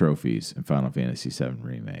of trophies in Final Fantasy VII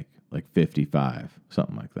Remake, like 55,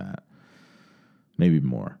 something like that. Maybe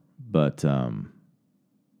more. But I'm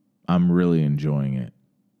really enjoying it.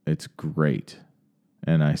 It's great.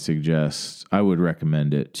 And I would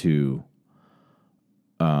recommend it to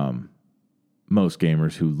most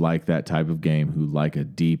gamers who like that type of game, who like a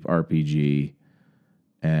deep RPG,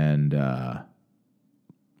 and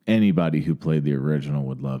anybody who played the original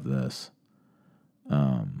would love this.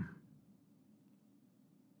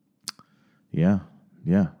 Yeah,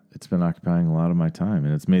 it's been occupying a lot of my time,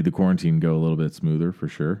 and it's made the quarantine go a little bit smoother for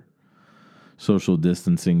sure. Social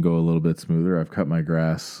distancing go a little bit smoother. I've cut my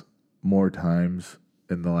grass more times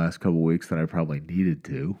in the last couple weeks than I probably needed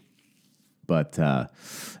to, but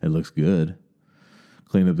it looks good.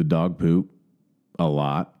 Clean up the dog poop a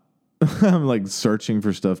lot. I'm like searching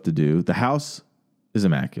for stuff to do. The house is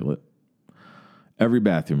immaculate. Every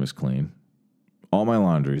bathroom is clean. All my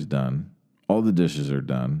laundry is done. All the dishes are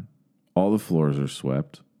done. All the floors are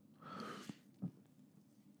swept.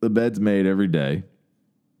 The bed's made every day.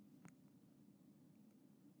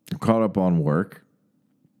 I'm caught up on work.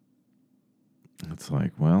 It's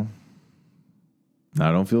like, well,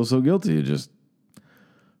 I don't feel so guilty of just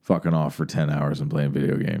fucking off for 10 hours and playing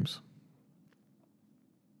video games.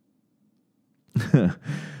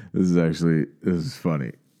 This is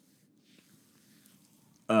funny.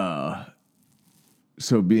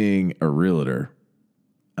 So being a realtor,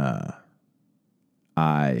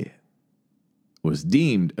 I was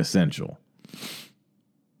deemed essential.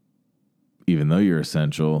 Even though you're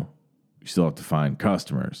essential, you still have to find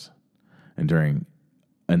customers. And during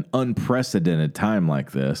an unprecedented time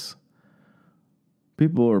like this,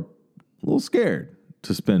 people are a little scared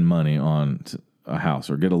to spend money on a house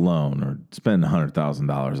or get a loan or spend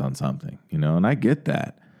 $100,000 on something, and I get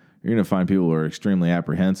that. You're going to find people who are extremely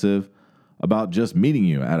apprehensive about just meeting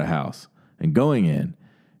you at a house and going in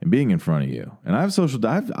and being in front of you. And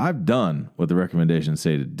I've done what the recommendations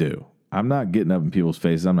say to do. I'm not getting up in people's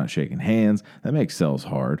faces. I'm not shaking hands. That makes sales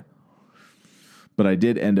hard. But I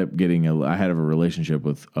did end up I had a relationship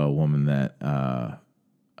with a woman that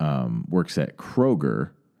works at Kroger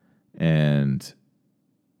and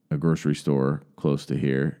a grocery store close to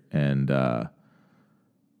here. And I've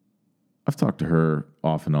talked to her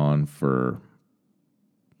off and on for,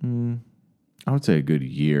 I would say a good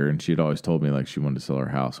year. And she had always told me like she wanted to sell her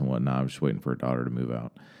house and whatnot. I was just waiting for her daughter to move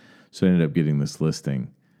out. So I ended up getting this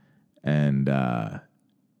listing and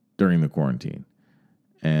during the quarantine.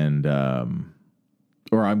 And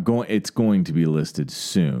it's going to be listed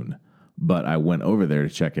soon. But I went over there to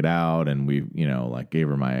check it out, and we, gave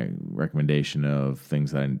her my recommendation of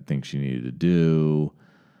things that I think she needed to do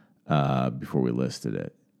before we listed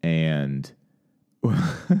it. And when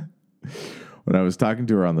I was talking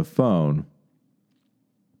to her on the phone,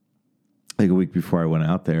 like a week before I went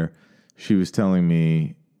out there, she was telling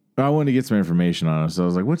me, I wanted to get some information on it. So I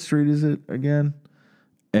was like, what street is it again?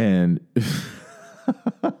 And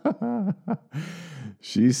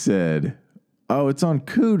she said, oh, it's on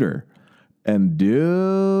Cooter. And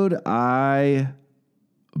dude, I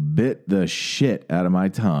bit the shit out of my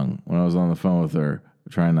tongue when I was on the phone with her,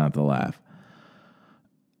 trying not to laugh.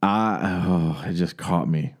 It just caught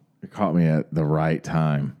me. It caught me at the right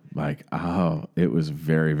time. Like, it was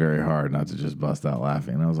very, very hard not to just bust out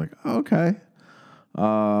laughing. And I was like, okay.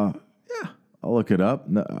 Yeah, I'll look it up.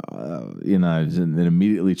 And then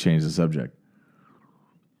immediately changed the subject.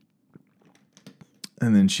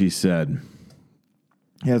 And then she said,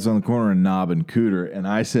 yeah, it's on the corner of Knob and Cooter. And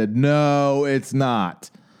I said, no, it's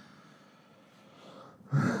not.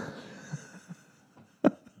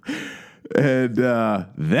 And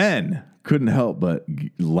then couldn't help but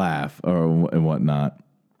laugh and whatnot.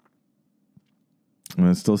 And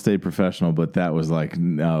it still stayed professional, but that was like,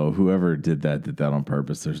 no, whoever did that on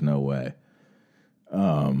purpose. There's no way.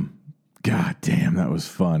 God damn, that was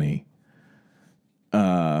funny.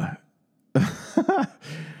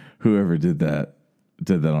 Whoever did that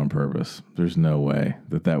on purpose. There's no way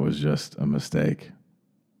that was just a mistake.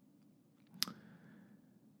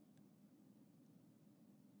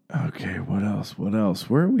 Okay, what else?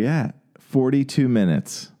 Where are we at? 42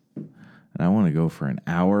 minutes. And I want to go for an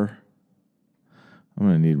hour. I'm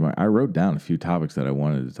going to need I wrote down a few topics that I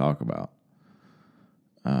wanted to talk about.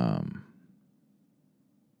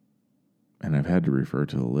 And I've had to refer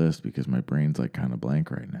to the list because my brain's like kind of blank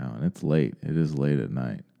right now. And it's late. It is late at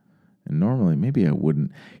night. And normally, maybe I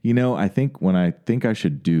wouldn't. I think when I think I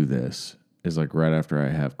should do this is like right after I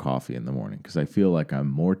have coffee in the morning. Because I feel like I'm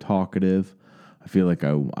more talkative. I feel like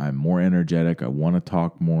I'm more energetic. I want to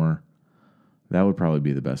talk more. That would probably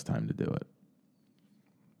be the best time to do it.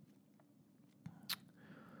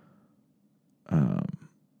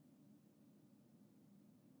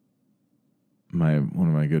 One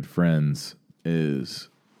of my good friends is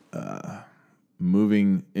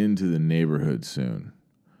moving into the neighborhood soon,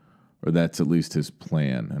 or that's at least his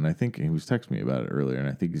plan. And I think he was texting me about it earlier, and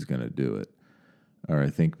I think he's going to do it. Or I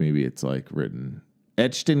think maybe it's like written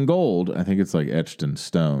etched in gold. I think it's like etched in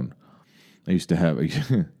stone. I used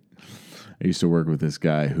to work with this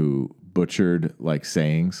guy who butchered like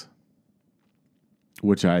sayings,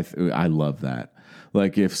 which I love that.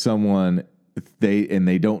 Like if someone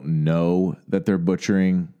they don't know that they're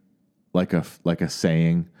butchering like a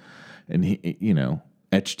saying, and he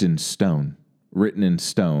etched in stone, written in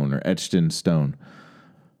stone, or etched in stone.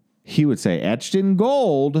 He would say etched in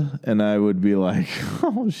gold, and I would be like,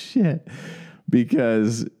 oh shit,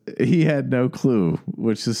 because he had no clue,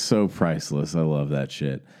 which is so priceless. I love that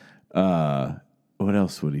shit. What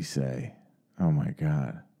else would he say? Oh my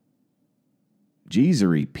God.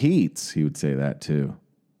 Geezery Pete's, he would say that too.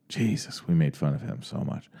 Jesus, we made fun of him so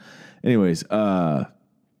much. Anyways,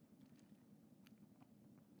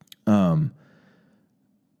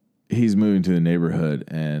 he's moving to the neighborhood,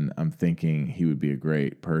 and I'm thinking he would be a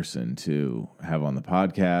great person to have on the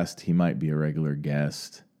podcast. He might be a regular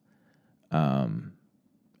guest. And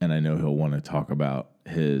I know he'll want to talk about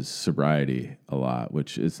his sobriety a lot,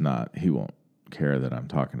 which is not, he won't care that I'm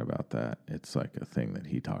talking about that. It's like a thing that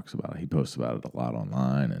he talks about. He posts about it a lot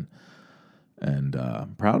online, and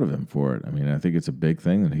I'm proud of him for it. I mean, I think it's a big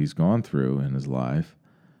thing that he's gone through in his life.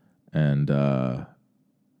 And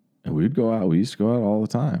we'd go out. We used to go out all the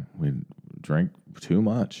time. We'd drink too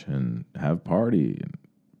much and have parties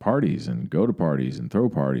and go to parties and throw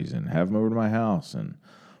parties and have them over to my house. And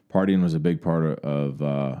partying was a big part of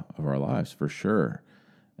our lives for sure.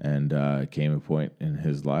 And it came a point in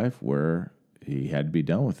his life where he had to be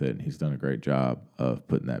done with it. And he's done a great job of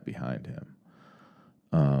putting that behind him.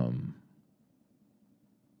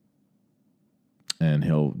 and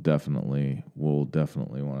we'll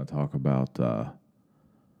definitely want to talk about a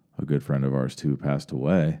good friend of ours too who passed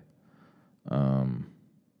away. I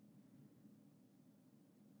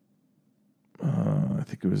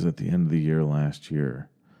think it was at the end of the year last year,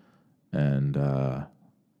 and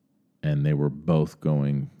they were both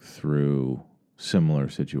going through similar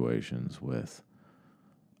situations with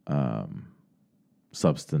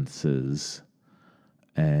substances,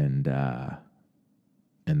 and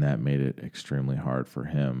that made it extremely hard for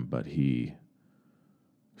him. But he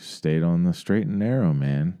stayed on the straight and narrow,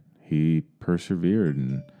 man. He persevered,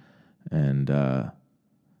 and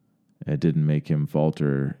it didn't make him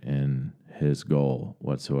falter in his goal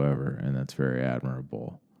whatsoever, and that's very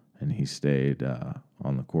admirable. And he stayed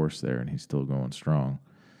on the course there, and he's still going strong.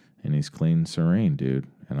 And he's clean and serene, dude.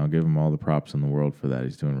 And I'll give him all the props in the world for that.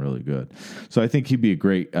 He's doing really good. So I think he'd be a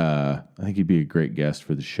great guest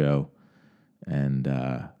for the show. And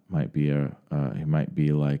he might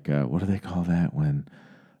be like what do they call that when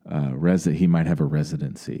he might have a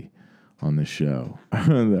residency on the show.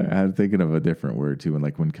 I'm thinking of a different word too.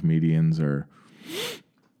 When comedians are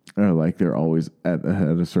like they're always at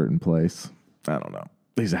a certain place. I don't know.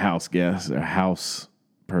 He's a house guest, a house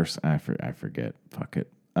person. I forget. Fuck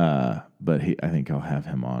it. But I think I'll have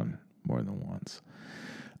him on more than once.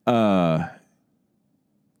 But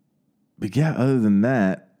yeah, other than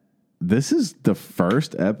that, this is the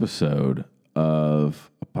first episode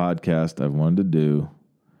of a podcast I've wanted to do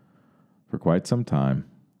for quite some time.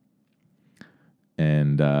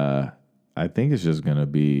 And I think it's just going to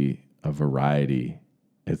be a variety.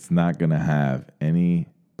 It's not going to have any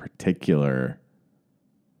particular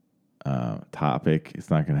topic. It's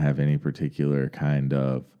not going to have any particular kind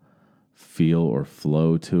of feel or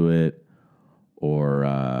flow to it,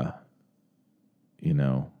 or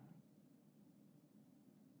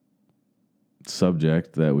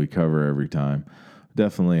subject that we cover every time.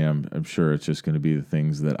 Definitely, I'm sure it's just going to be the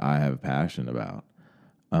things that I have a passion about.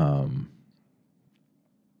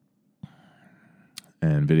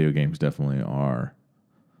 And video games definitely are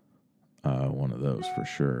one of those for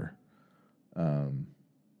sure.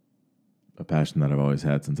 A passion that I've always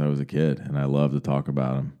had since I was a kid, and I love to talk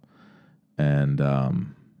about them. And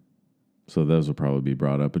so those will probably be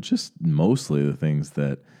brought up, but just mostly the things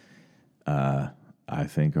that I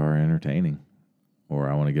think are entertaining, or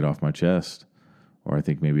I want to get off my chest, or I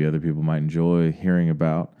think maybe other people might enjoy hearing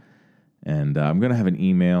about. And I'm going to have an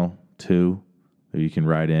email too that you can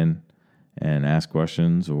write in and ask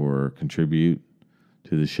questions or contribute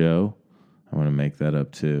to the show. I want to make that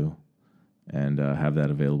up too, and have that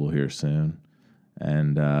available here soon.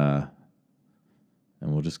 And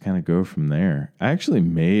we'll just kind of go from there. I actually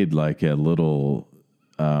made like a little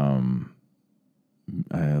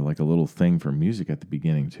thing for music at the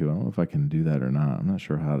beginning too. I don't know if I can do that or not. I'm not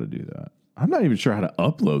sure how to do that. I'm not even sure how to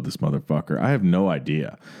upload this motherfucker. I have no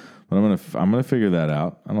idea, but I'm gonna figure that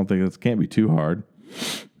out. I don't think it can't be too hard.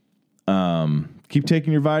 Keep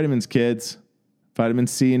taking your vitamins, kids. Vitamin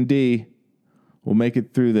C and D. We'll make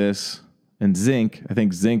it through this. And zinc. I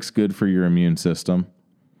think zinc's good for your immune system.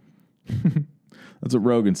 That's what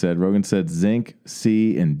Rogan said. Rogan said zinc,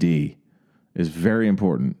 C, and D is very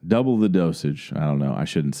important. Double the dosage. I don't know. I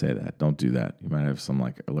shouldn't say that. Don't do that. You might have some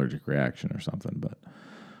like allergic reaction or something. But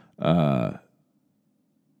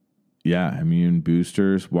yeah, immune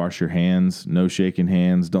boosters. Wash your hands. No shaking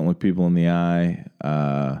hands. Don't look people in the eye.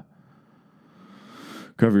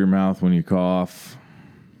 Cover your mouth when you cough.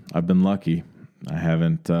 I've been lucky. I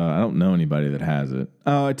haven't. I don't know anybody that has it.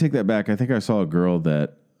 Oh, I take that back. I think I saw a girl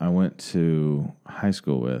that I went to high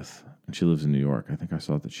school with, and she lives in New York. I think I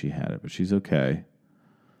saw that she had it, but she's okay.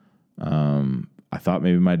 I thought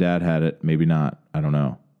maybe my dad had it. Maybe not. I don't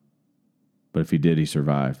know. But if he did, he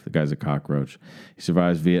survived. The guy's a cockroach. He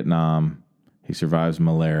survives Vietnam. He survives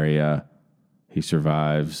malaria. He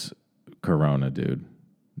survives Corona, dude.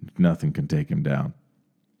 Nothing can take him down.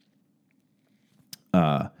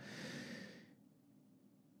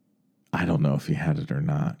 I don't know if he had it or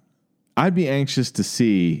not. I'd be anxious to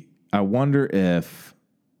see. I wonder if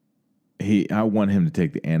I want him to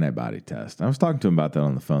take the antibody test. I was talking to him about that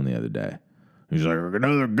on the phone the other day. He's like,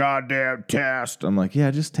 another goddamn test. I'm like,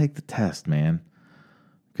 yeah, just take the test, man.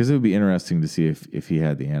 Because it would be interesting to see if he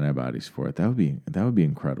had the antibodies for it. That would be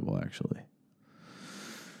incredible, actually.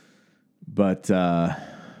 But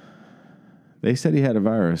they said he had a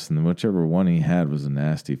virus, and whichever one he had was a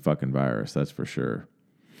nasty fucking virus. That's for sure.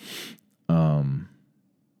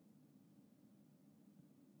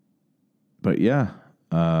 But yeah,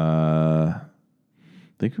 I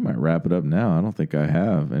think we might wrap it up now. I don't think I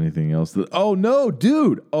have anything else. Oh, no,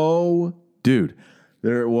 dude. Oh, dude.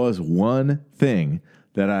 There was one thing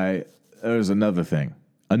that there's another thing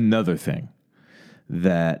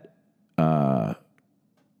that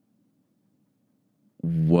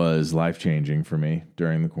was life-changing for me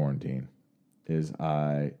during the quarantine is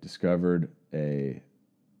I discovered a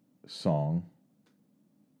song.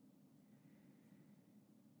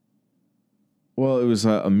 Well, it was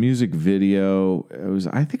a music video.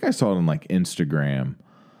 I think I saw it on like Instagram.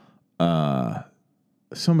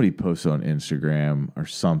 Somebody posted on Instagram or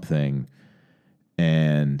something,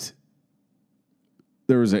 and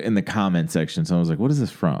there was in the comment section, someone was like, "What is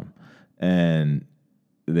this from?" And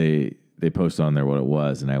they posted on there what it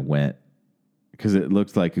was, and I went because it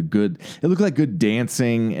looked like good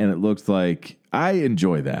dancing, and it looked like I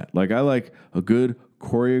enjoy that. Like I like a good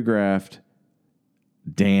choreographed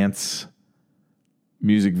dance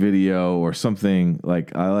music video or something.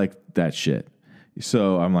 Like I like that shit.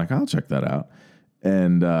 So I'm like, I'll check that out.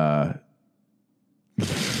 And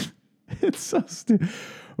it's so stupid.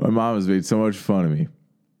 My mom has made so much fun of me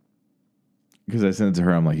because I sent it to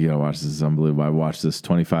her. I'm like, you gotta watch this. It's unbelievable. I watched this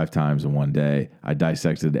 25 times in one day. I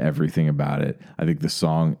dissected everything about it. I think the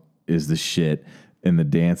song is the shit, and the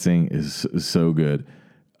dancing is so good.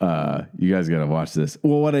 You guys gotta watch this.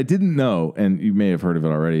 Well, what I didn't know, and you may have heard of it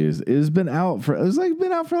already, is it's been out for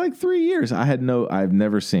like 3 years. I've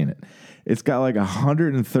never seen it. It's got like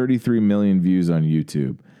 133 million views on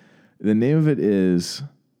YouTube. The name of it is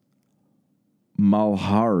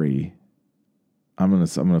Malhari. I'm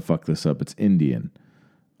gonna fuck this up. It's Indian.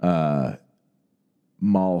 Malhari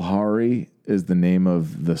is the name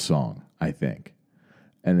of the song, I think,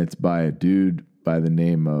 and it's by a dude by the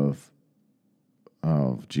name of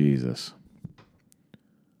Jesus.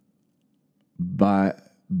 By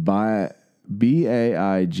Baij.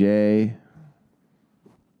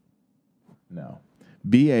 No.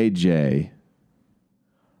 Bajirao.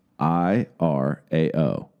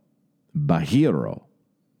 Bahiro.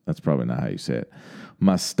 That's probably not how you say it.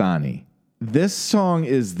 Mastani. This song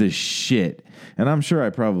is the shit. And I'm sure I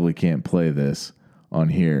probably can't play this on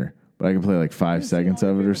here, but I can play like 5 seconds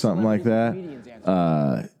of it or something like that.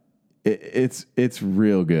 It's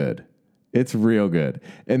real good. It's real good.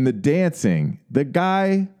 And the dancing, the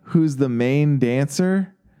guy who's the main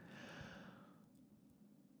dancer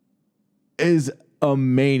is a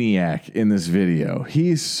maniac in this video.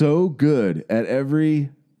 He's so good at every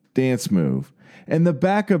dance move. And the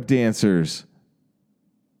backup dancers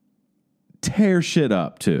tear shit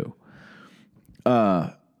up too.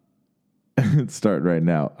 It's starting right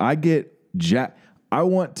now. I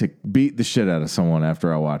want to beat the shit out of someone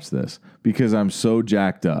after I watch this because I'm so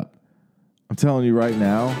jacked up. I'm telling you right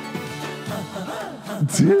now.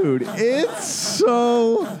 Dude, it's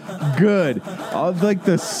so good. Like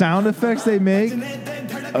the sound effects they make.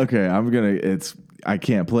 Okay, I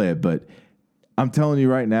can't play it, but I'm telling you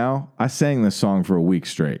right now, I sang this song for a week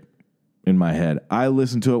straight in my head. I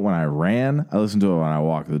listened to it when I ran. I listened to it when I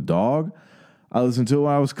walked the dog. I listened to it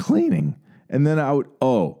when I was cleaning. And then I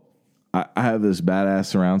have this badass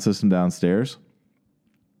surround system downstairs.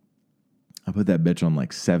 I put that bitch on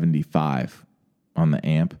like 75 on the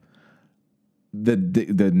amp.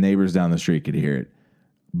 The neighbors down the street could hear it.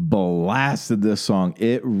 Blasted this song.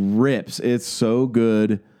 It rips. It's so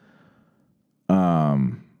good.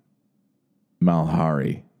 Malhari.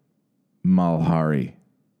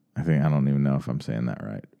 I don't even know if I'm saying that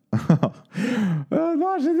right.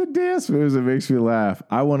 Watching the dance moves, it makes me laugh.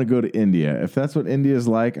 I want to go to India. If that's what India's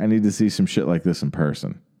like, I need to see some shit like this in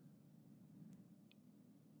person.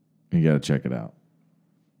 You got to check it out.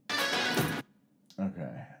 Okay.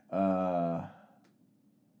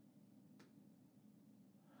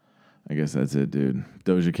 I guess that's it, dude.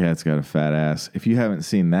 Doja Cat's got a fat ass. If you haven't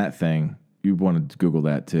seen that thing, you want to Google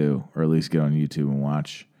that too, or at least get on YouTube and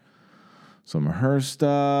watch some of her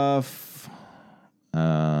stuff.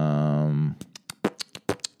 I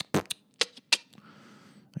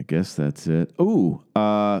guess that's it. Ooh,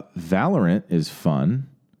 Valorant is fun.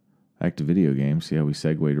 Back to video games. See how we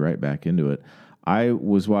segued right back into it. I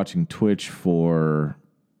was watching Twitch for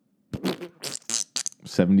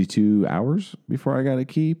 72 hours before I got a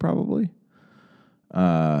key, probably.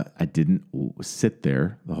 I didn't sit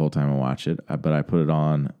there the whole time I watched it, but I put it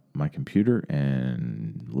on my computer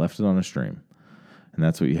and left it on a stream. And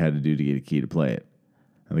that's what you had to do to get a key to play it.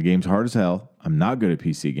 And the game's hard as hell. I'm not good at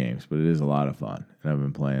PC games, but it is a lot of fun. And I've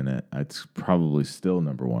been playing it. It's probably still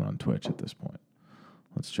number one on Twitch at this point.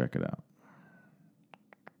 Let's check it out.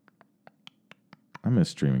 I miss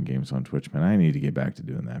streaming games on Twitch, man. I need to get back to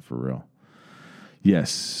doing that for real.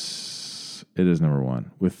 Yes, it is number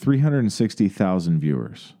one with 360,000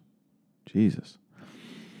 viewers. Jesus.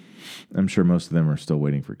 I'm sure most of them are still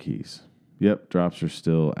waiting for keys. Yep, drops are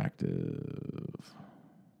still active.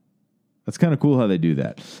 That's kind of cool how they do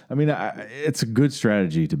that. I mean, it's a good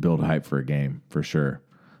strategy to build hype for a game, for sure.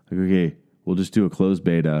 Like, okay, we'll just do a closed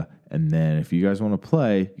beta, and then if you guys want to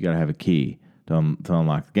play, you got to have a key to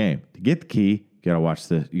unlock the game. To get the key, you got to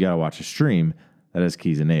watch a stream that has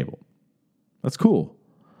keys enabled. That's cool.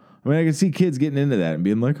 I mean, I can see kids getting into that and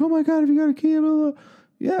being like, "Oh my god, if you got a key, blah, blah, blah."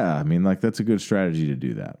 Yeah, I mean, like that's a good strategy to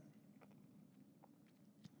do that.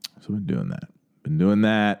 So I've been doing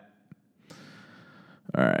that.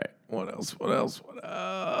 All right. What else?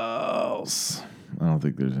 I don't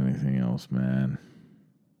think there's anything else, man.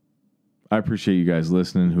 I appreciate you guys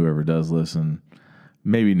listening, whoever does listen.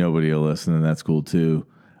 Maybe nobody will listen, and that's cool too.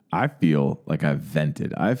 I feel like I've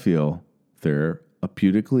vented. I feel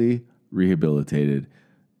therapeutically rehabilitated.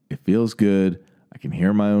 It feels good. I can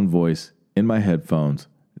hear my own voice in my headphones.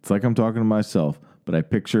 It's like I'm talking to myself, but I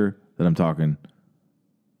picture that I'm talking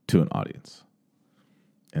to an audience.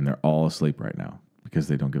 And they're all asleep right now because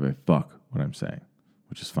they don't give a fuck what I'm saying,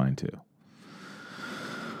 which is fine too.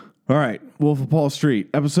 All right, Wolf of Paul Street,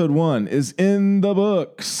 episode 1 is in the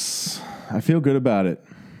books. I feel good about it.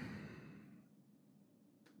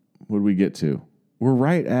 What did we get to? We're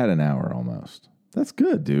right at an hour almost. That's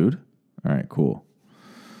good, dude. All right, cool.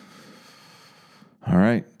 All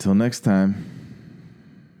right, till next time.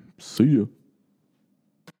 See ya.